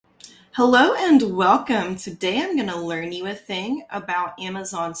Hello and welcome. Today I'm going to learn you a thing about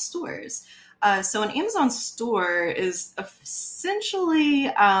Amazon stores. So, an Amazon store is essentially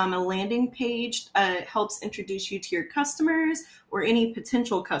a landing page. It helps introduce you to your customers or any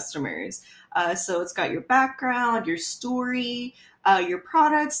potential customers. So, it's got your background, your story, your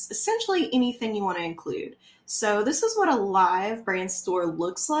products, essentially anything you want to include. So, this is what a live brand store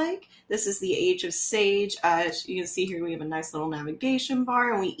looks like. This is the Age of Sage. As you can see here, we have a nice little navigation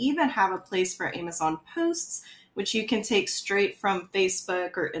bar, and we even have a place for Amazon posts, which you can take straight from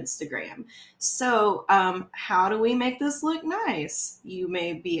Facebook or Instagram. So, how do we make this look nice? You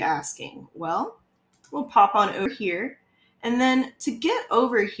may be asking. Well, we'll pop on over here. And then to get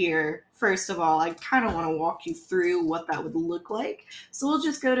over here, first of all, I kind of want to walk you through what that would look like. So we'll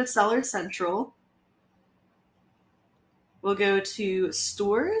just go to Seller Central. We'll go to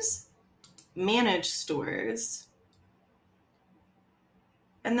Stores, Manage Stores,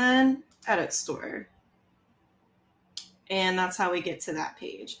 and then Edit Store. And that's how we get to that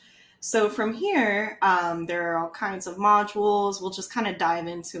page. So from here, there are all kinds of modules. We'll just kind of dive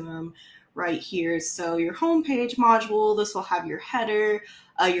into them right here. So your homepage module, this will have your header.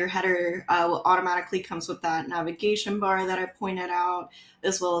 Your header will automatically comes with that navigation bar that I pointed out,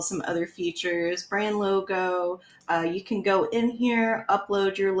 as well as some other features. Brand logo. You can go in here,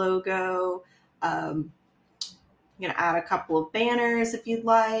 upload your logo. You can add a couple of banners if you'd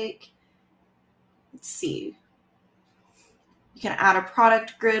like. Let's see. You can add a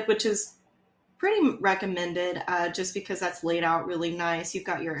product grid, which is pretty recommended just because that's laid out really nice. You've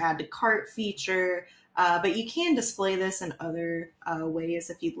got your add to cart feature, but you can display this in other ways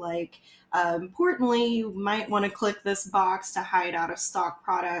if you'd like. Importantly, you might want to click this box to hide out of stock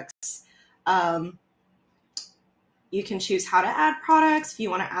products. You can choose how to add products if you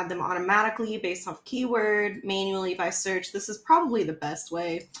want to add them automatically based off keyword, manually by search. This is probably the best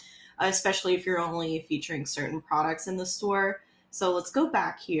way, especially if you're only featuring certain products in the store. So let's go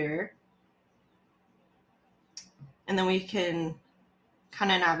back here. And then we can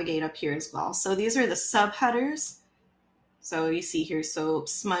kind of navigate up here as well. So these are the subheaders. So you see here soap,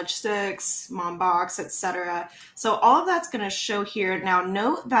 smudge sticks, mom box, etc. So all of that's going to show here. Now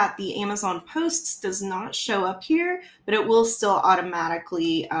note that the Amazon posts does not show up here, but it will still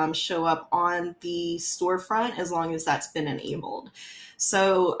automatically show up on the storefront as long as that's been enabled.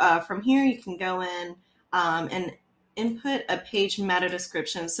 So from here you can go in and input a page meta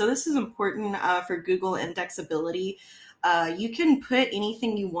description. So this is important for Google indexability. You can put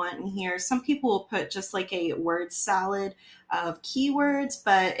anything you want in here. Some people will put just like a word salad of keywords,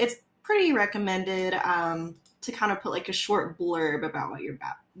 but it's pretty recommended to kind of put like a short blurb about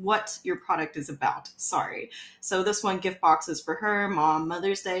what your product is about. Sorry. So this one, gift boxes for her, mom,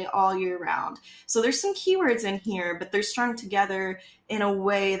 Mother's Day, all year round. So there's some keywords in here, but they're strung together in a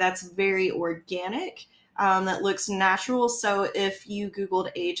way that's very organic. That looks natural. So if you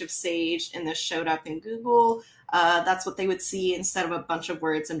Googled Age of Sage and this showed up in Google, that's what they would see instead of a bunch of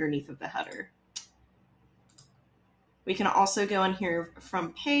words underneath of the header. We can also go in here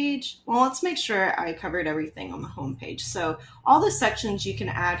from page. Well, let's make sure I covered everything on the home page. So all the sections you can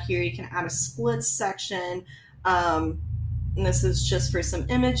add here. You can add a split section. And this is just for some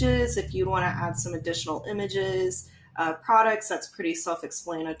images. If you want to add some additional images, products, that's pretty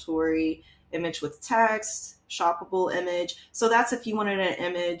self-explanatory. Image with text, shoppable image. So that's if you wanted an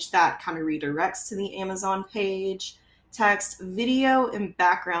image that kind of redirects to the Amazon page. Text, video, and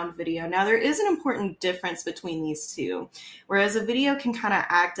background video. Now there is an important difference between these two. Whereas a video can kind of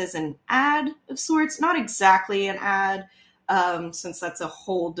act as an ad of sorts, not exactly an ad, since that's a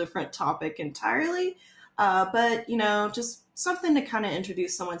whole different topic entirely. But you know, just something to kind of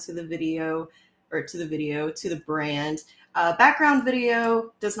introduce someone to the video, to the brand. Background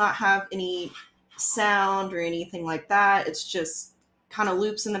video does not have any sound or anything like that. It's just kind of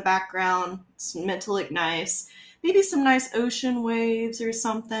loops in the background. It's meant to look nice. Maybe some nice ocean waves or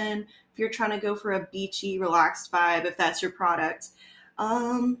something if you're trying to go for a beachy, relaxed vibe, if that's your product.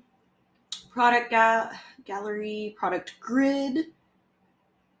 Product gallery, product grid.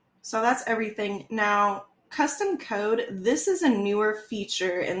 So that's everything. Now, custom code, this is a newer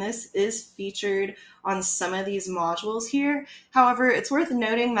feature, and this is featured on some of these modules here. However, it's worth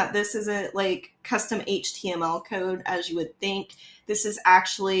noting that this isn't like custom HTML code as you would think. This is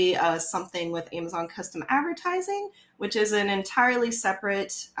actually something with Amazon Custom Advertising, which is an entirely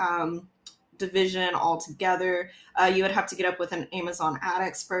separate division altogether. You would have to get up with an Amazon ad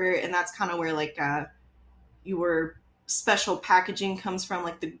expert, and that's kind of where like your special packaging comes from,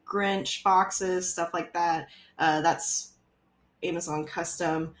 like the Grinch boxes, stuff like that. That's Amazon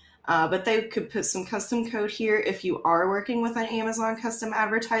Custom. But they could put some custom code here if you are working with an Amazon custom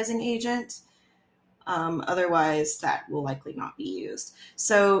advertising agent. Otherwise, that will likely not be used.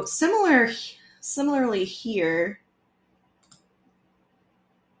 So similarly here,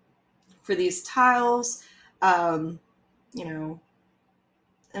 for these tiles, you know,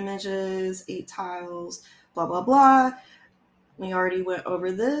 images, 8 tiles, blah, blah, blah. We already went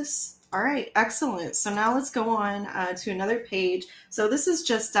over this. All right, excellent. So now let's go on to another page. So this is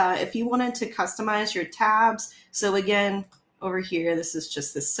just if you wanted to customize your tabs. So again, over here, this is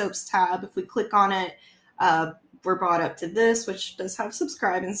just the soaps tab. If we click on it, we're brought up to this, which does have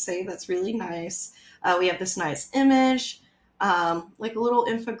subscribe and save. That's really nice. We have this nice image, like a little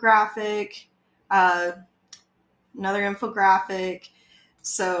infographic, another infographic.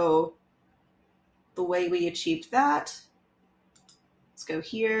 So the way we achieved that, let's go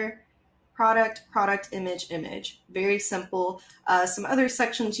here, product, image, image. Very simple. Some other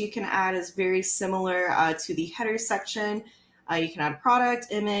sections you can add is very similar to the header section. You can add product,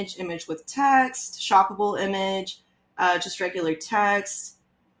 image with text, shoppable image, just regular text,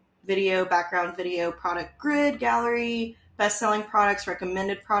 video, background video, product grid, gallery, best-selling products,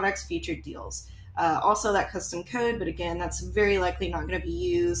 recommended products, featured deals. Also that custom code, but again, that's very likely not going to be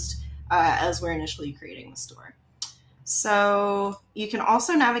used as we're initially creating the store. So you can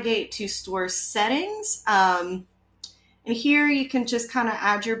also navigate to store settings. And here you can just kind of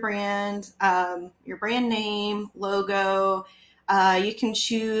add your brand name, logo. You can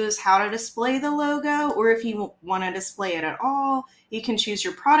choose how to display the logo, or if you want to display it at all, you can choose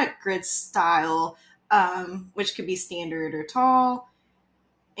your product grid style, which could be standard or tall.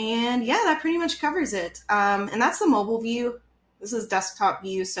 And yeah, that pretty much covers it. And that's the mobile view. This is desktop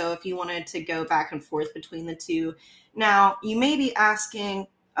view, so if you wanted to go back and forth between the two. Now, you may be asking,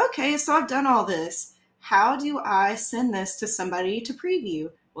 okay, so I've done all this. How do I send this to somebody to preview?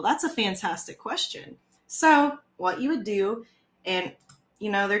 Well, that's a fantastic question. So what you would do, and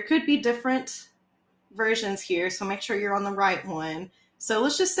there could be different versions here, so make sure you're on the right one. So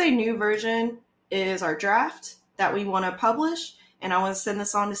let's just say new version is our draft that we want to publish, and I want to send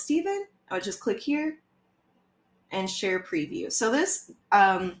this on to Steven. I would just click here and share preview. So this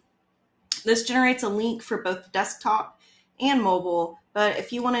generates a link for both desktop and mobile, but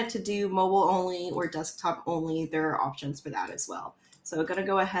if you wanted to do mobile only or desktop only, there are options for that as well. So I'm gonna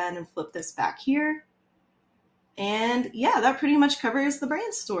go ahead and flip this back here. And yeah, that pretty much covers the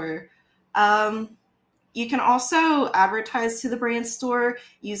brand store. You can also advertise to the brand store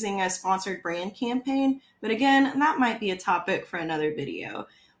using a sponsored brand campaign, but again, that might be a topic for another video.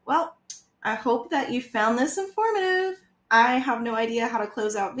 Well, I hope that you found this informative. I have no idea how to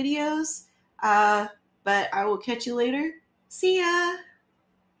close out videos, but I will catch you later. See ya!